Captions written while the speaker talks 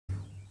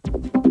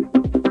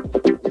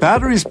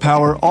Batteries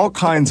power all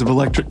kinds of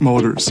electric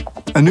motors.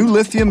 A new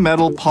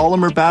lithium-metal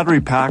polymer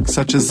battery pack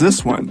such as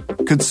this one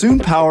could soon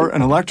power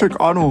an electric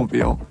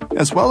automobile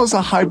as well as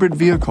a hybrid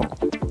vehicle.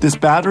 This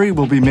battery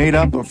will be made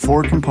up of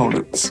 4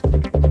 components.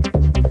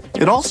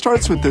 It all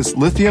starts with this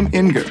lithium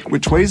ingot,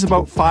 which weighs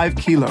about 5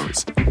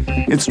 kilos.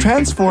 It's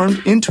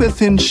transformed into a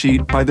thin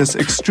sheet by this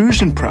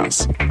extrusion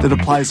press that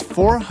applies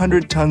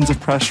 400 tons of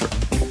pressure.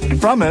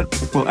 From it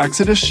will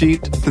exit a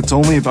sheet that's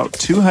only about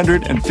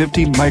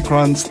 250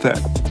 microns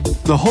thick.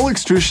 The whole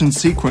extrusion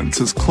sequence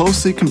is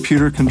closely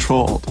computer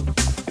controlled.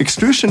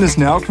 Extrusion is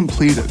now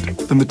completed.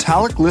 The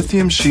metallic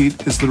lithium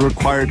sheet is the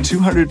required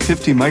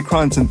 250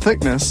 microns in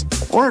thickness,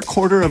 or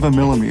 1/4 of a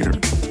millimeter.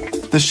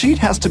 The sheet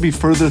has to be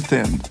further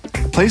thinned.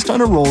 Placed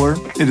on a roller,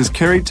 it is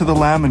carried to the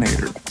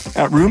laminator.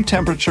 At room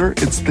temperature,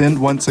 it's thinned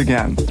once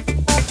again.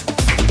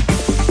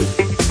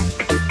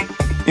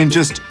 In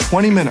just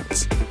 20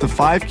 minutes, the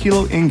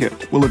 5-kilo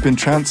ingot will have been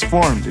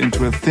transformed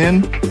into a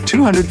thin,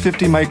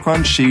 250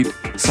 micron sheet,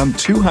 some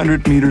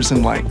 200 meters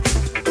in length.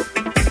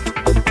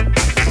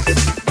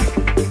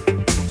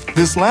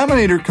 This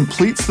laminator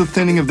completes the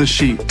thinning of the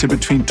sheet to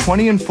between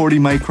 20 and 40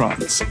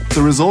 microns.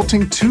 The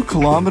resulting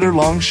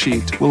 2-kilometer-long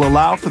sheet will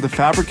allow for the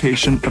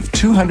fabrication of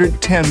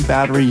 210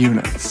 battery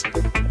units.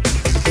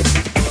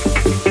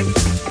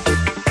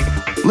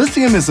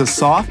 Lithium is a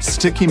soft,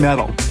 sticky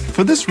metal.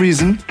 For this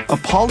reason, a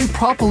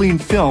polypropylene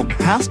film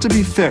has to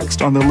be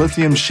fixed on the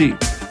lithium sheet.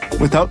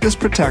 Without this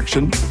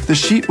protection, the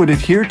sheet would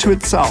adhere to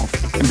itself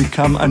and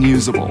become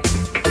unusable.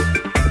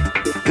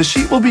 The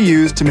sheet will be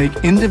used to make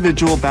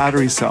individual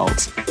battery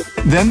cells.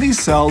 Then these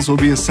cells will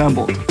be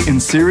assembled in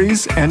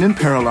series and in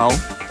parallel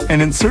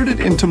and inserted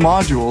into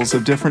modules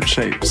of different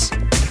shapes.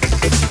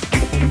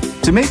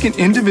 To make an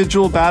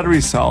individual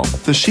battery cell,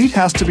 the sheet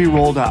has to be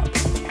rolled up.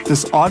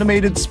 This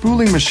automated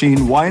spooling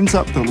machine winds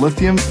up the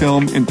lithium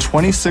film in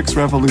 26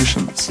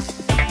 revolutions.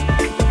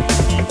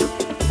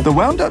 The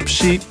wound-up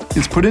sheet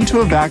is put into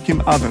a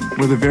vacuum oven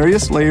where the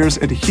various layers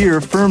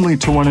adhere firmly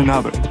to one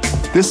another.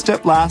 This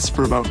step lasts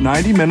for about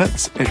 90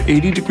 minutes at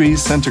 80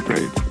 degrees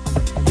centigrade.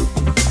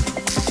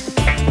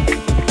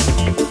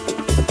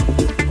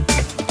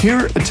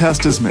 Here, a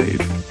test is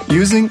made.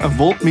 Using a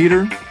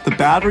voltmeter, the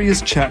battery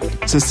is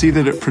checked to see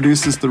that it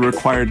produces the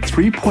required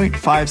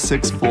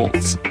 3.56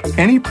 volts.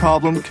 Any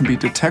problem can be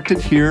detected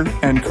here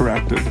and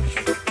corrected.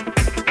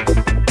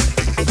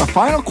 A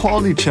final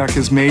quality check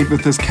is made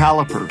with this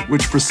caliper,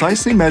 which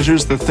precisely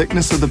measures the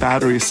thickness of the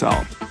battery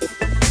cell.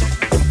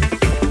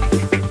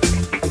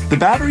 The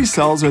battery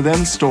cells are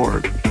then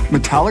stored.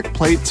 Metallic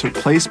plates are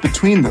placed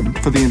between them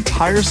for the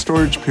entire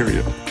storage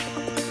period.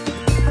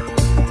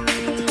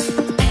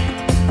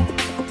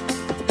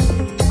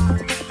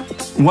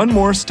 One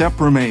more step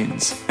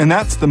remains, and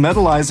that's the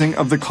metallizing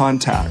of the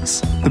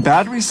contacts. The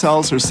battery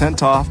cells are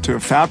sent off to a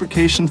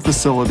fabrication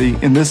facility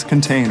in this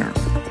container.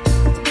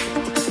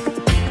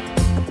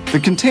 The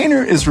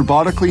container is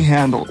robotically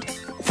handled.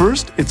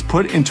 First, it's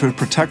put into a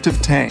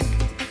protective tank.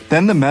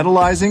 Then the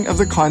metallizing of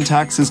the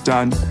contacts is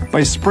done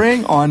by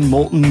spraying on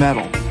molten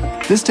metal.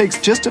 This takes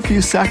just a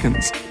few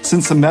seconds,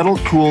 since the metal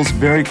cools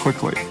very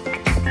quickly.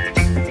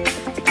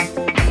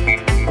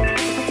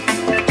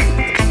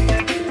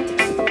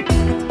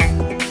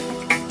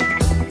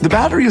 The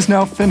battery is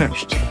now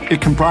finished. It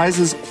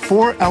comprises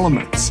 4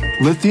 elements: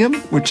 lithium,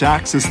 which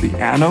acts as the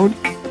anode,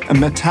 a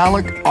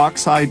metallic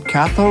oxide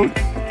cathode,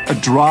 a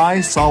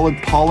dry solid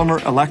polymer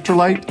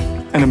electrolyte,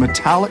 and a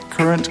metallic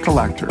current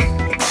collector.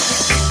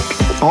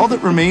 All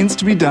that remains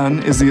to be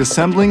done is the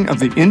assembling of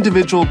the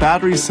individual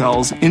battery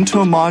cells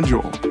into a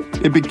module.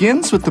 It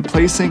begins with the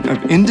placing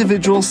of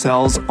individual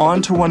cells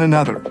onto one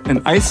another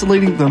and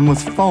isolating them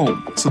with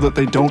foam so that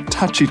they don't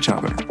touch each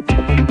other.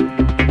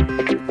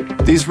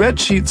 These red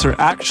sheets are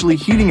actually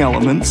heating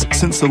elements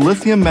since the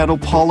lithium metal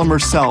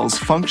polymer cells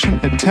function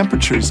at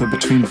temperatures of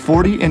between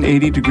 40 and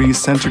 80 degrees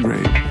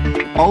centigrade.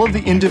 All of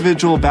the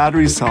individual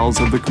battery cells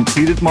of the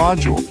completed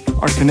module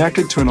are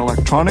connected to an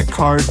electronic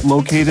card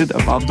located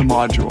above the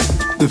module.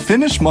 The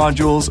finished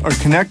modules are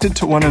connected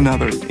to one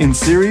another in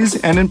series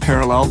and in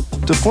parallel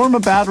to form a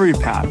battery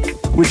pack,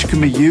 which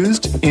can be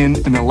used in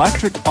an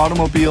electric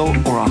automobile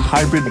or a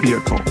hybrid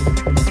vehicle.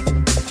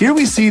 Here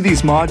we see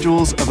these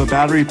modules of a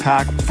battery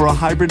pack for a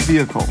hybrid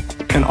vehicle,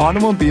 an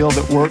automobile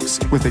that works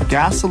with a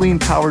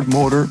gasoline-powered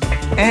motor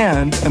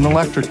and an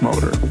electric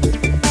motor.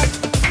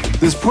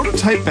 This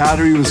prototype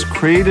battery was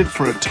created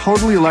for a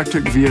totally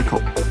electric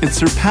vehicle. It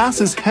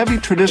surpasses heavy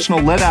traditional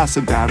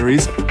lead-acid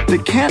batteries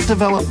that can't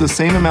develop the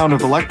same amount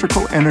of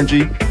electrical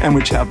energy and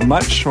which have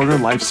much shorter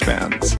lifespans.